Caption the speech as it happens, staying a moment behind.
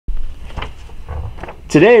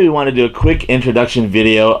Today we want to do a quick introduction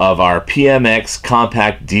video of our PMX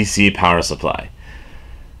compact DC power supply.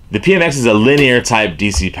 The PMX is a linear type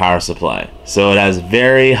DC power supply, so it has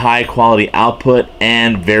very high quality output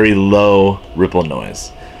and very low ripple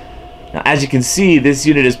noise. Now, as you can see, this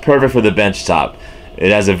unit is perfect for the benchtop.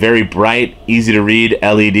 It has a very bright, easy to read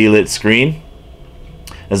LED lit screen,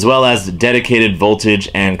 as well as dedicated voltage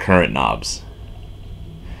and current knobs.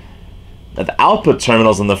 Now, the output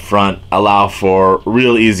terminals on the front allow for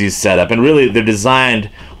real easy setup, and really they're designed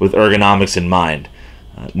with ergonomics in mind.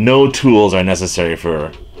 No tools are necessary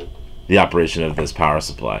for the operation of this power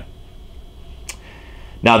supply.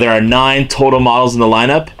 Now, there are 9 total models in the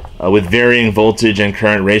lineup with varying voltage and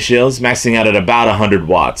current ratios, maxing out at about 100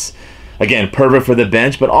 watts. Again, perfect for the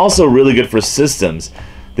bench, but also really good for systems.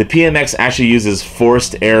 The PMX actually uses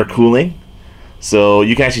forced air cooling, so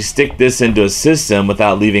you can actually stick this into a system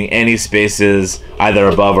without leaving any spaces either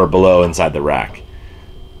above or below inside the rack.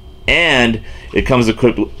 And it comes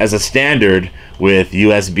equipped as a standard with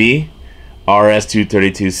USB,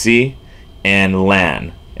 RS-232C, and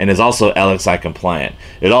LAN, and is also LXI compliant.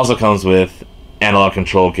 It also comes with analog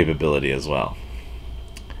control capability as well.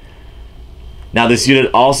 Now, this unit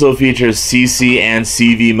also features CC and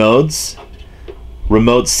CV modes,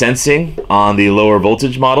 remote sensing on the lower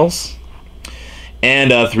voltage models,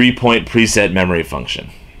 and a 3-point preset memory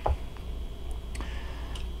function.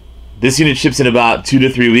 This unit ships in about 2 to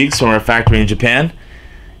 3 weeks from our factory in Japan,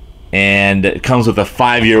 and it comes with a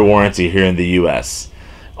 5-year warranty here in the US.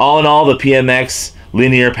 All in all, the PMX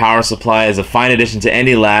linear power supply is a fine addition to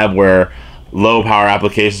any lab where low power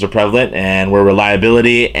applications are prevalent and where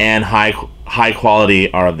reliability and high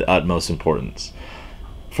quality are of the utmost importance.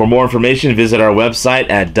 For more information, visit our website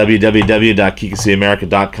at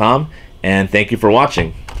www.kikusuiamerica.com, and thank you for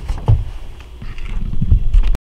watching.